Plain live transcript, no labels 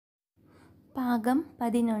பாகம்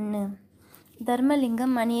 11.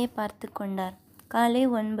 தர்மலிங்கம் மணியை பார்த்து கொண்டார். காலை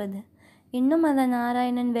 9. இன்னும் அந்த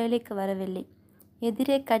நாராயணன் வேலைக்கு வரவில்லை.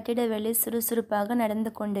 எதிரே கட்டிட வேலை சுறுசுறுப்பாக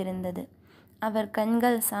நடந்து கொண்டிருந்தது. அவர்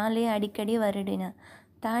கண்கள் சாலையை அடிக்கடி வருடின.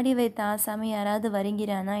 தாடி வைத்த ஆசாமி யாராவது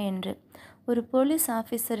வருகிறானா என்று. ஒரு போலீஸ்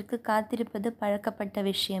ஆஃபீஸருக்கு காத்திருப்பது பழக்கப்பட்ட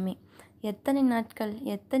விஷயமே. எத்தனை நாட்கள்,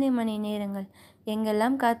 எத்தனை மணி நேரங்கள்,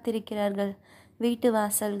 எங்கெல்லாம் காத்திருக்கிறார்கள். வீட்டு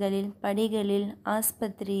வாசல்களில், படிகளில்,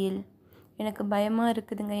 ஆஸ்பத்திரியில். எனக்கு பயமாக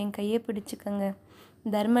இருக்குதுங்க, என் கையை பிடிச்சிக்கங்க.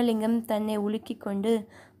 தர்மலிங்கம் தன்னை உலுக்கி கொண்டு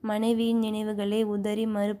மனைவியின் நினைவுகளை உதறி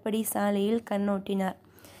மறுபடி சாலையில் கண்ணோட்டினார்.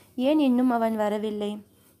 ஏன் இன்னும் அவன் வரவில்லை?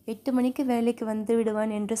 8 மணிக்கு வேலைக்கு வந்து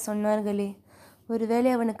விடுவான் என்று சொன்னார்களே.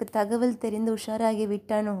 ஒருவேளை அவனுக்கு தகவல் தெரிந்து உஷாராகி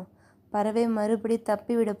விட்டானோ? பறவை மறுபடி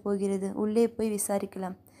தப்பிவிடப் போகிறது. உள்ளே போய்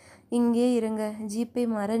விசாரிக்கலாம். இங்கே இருங்க, ஜீப்பை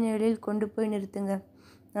மர நிழலில் கொண்டு போய் நிறுத்துங்க.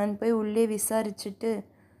 நான் போய் உள்ளே விசாரிச்சுட்டு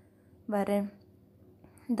வரேன்.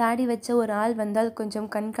 தாடி வச்ச ஒரு ஆள் வந்தால் கொஞ்சம்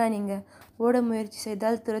கண்காணிங்க. ஓட முயற்சி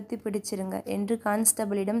செய்தால் துரத்தி பிடிச்சிருங்க என்று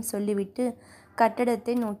கான்ஸ்டபிளிடம் சொல்லிவிட்டு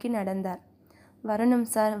கட்டடத்தை நோக்கி நடந்தார். வரணும்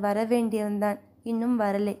சார், வரவேண்டியவன்தான், இன்னும்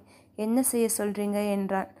வரலை. என்ன செய்ய சொல்றீங்க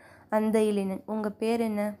என்றான் அந்த இளைஞன். உங்கள் பேர்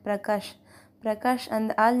என்ன? பிரகாஷ். பிரகாஷ்,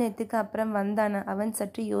 அந்த ஆள் நேற்றுக்கு அப்புறம் வந்தானா? அவன்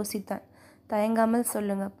சற்று யோசித்தான். தயங்காமல்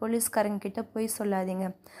சொல்லுங்க, போலீஸ்காரங்கிட்ட போய் சொல்லாதீங்க.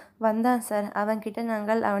 வந்தான் சார், அவன்கிட்ட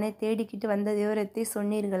நாங்கள் அவனை தேடிக்கிட்டு வந்த விவரத்தை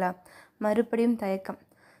சொன்னீர்களா? மறுபடியும் தயக்கம்.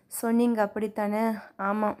 சொன்னீங்க, அப்படித்தானே?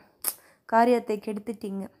 ஆமாம். காரியத்தை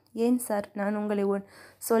கெடுத்துட்டீங்க. ஏன் சார்? நான் உங்களை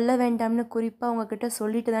சொல்ல வேண்டாம்னு குறிப்பாக உங்ககிட்ட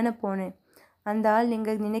சொல்லிட்டு தானே போனேன். அந்த ஆள்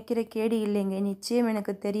நீங்கள் நினைக்கிற கேடு இல்லைங்க, நிச்சயம்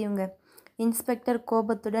எனக்கு தெரியுங்க. இன்ஸ்பெக்டர்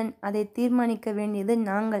கோபத்துடன், அதை தீர்மானிக்க வேண்டியது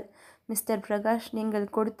நாங்கள். மிஸ்டர் பிரகாஷ்,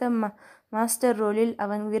 நீங்கள் கொடுத்த மாஸ்டர் ரோலில்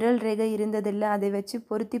அவன் விரல் ரேகை இருந்ததில்லை, அதை வச்சு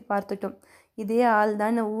பொருத்தி பார்த்துட்டோம். இதே ஆள்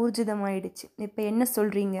தான் ஊர்ஜிதமாயிடுச்சு. இப்போ என்ன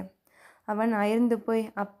சொல்கிறீங்க? அவன் அயர்ந்து போய்,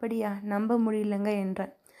 அப்படியா, நம்ப முடியலங்க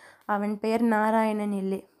என்றான். அவன் பெயர் நாராயணன்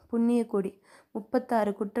இல்லை, புண்ணியகோடி.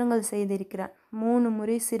 36 குற்றங்கள் செய்திருக்கிறான். 3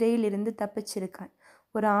 முறை சிறையில் இருந்து தப்பிச்சிருக்கான்.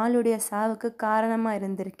 ஒரு ஆளுடைய சாவுக்கு காரணமாக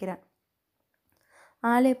இருந்திருக்கிறான்.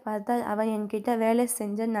 ஆளை பார்த்தால், அவன் என்கிட்ட வேலை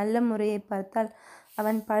செஞ்ச நல்ல முறையை பார்த்தால்,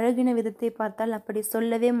 அவன் பழகின விதத்தை பார்த்தால் அப்படி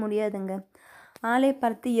சொல்லவே முடியாதுங்க. ஆளை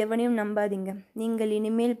பார்த்து எவனையும் நம்பாதீங்க. நீங்கள்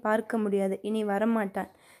இனிமேல் பார்க்க முடியாது. இனி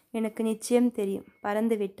வரமாட்டான். எனக்கு நிச்சயம் தெரியும்.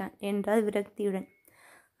 பறந்து விட்டான் என்றார் விரக்தியுடன்.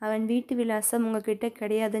 அவன் வீட்டு விலாசம் உங்ககிட்ட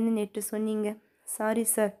கிடையாதுன்னு நேற்று சொன்னீங்க. சாரி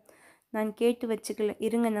சார், நான் கேட்டு வச்சுக்கல.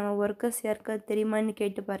 இருங்க, நம்ம ஒர்க்கர்ஸ் யாருக்காவது தெரியுமான்னு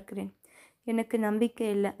கேட்டு பார்க்குறேன். எனக்கு நம்பிக்கை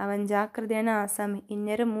இல்லை. அவன் ஜாக்கிரதையான ஆசாமி.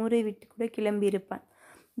 இந்நேரம் ஊரை விட்டு கூட கிளம்பி இருப்பான்.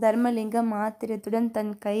 தர்மலிங்கம் ஆத்திரத்துடன்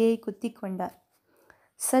தன் கையை குத்தி கொண்டார்.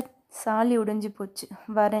 சட், சாலி உடைஞ்சு போச்சு.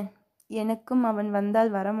 வரேன். எனக்கும் அவன்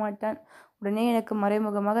வந்தால் வரமாட்டான். உடனே எனக்கு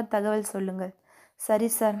மறைமுகமாக தகவல் சொல்லுங்கள். சரி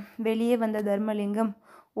சார். வெளியே வந்த தர்மலிங்கம்,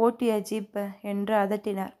 ஓட்டியா ஜீப்பை என்று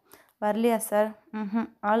அதட்டினார். வரலையா சார்?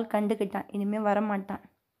 ஆள் கண்டுக்கிட்டான். இனிமேல் வரமாட்டான்.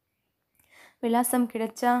 விலாசம்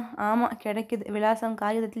கிடைச்சா? ஆமாம், கிடைக்குது. விலாசம்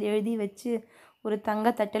காகிதத்தில் எழுதி வச்சு ஒரு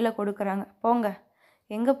தங்க தட்டில் கொடுக்குறாங்க. போங்க.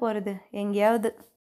 எங்கே போகிறது? எங்கேயாவது.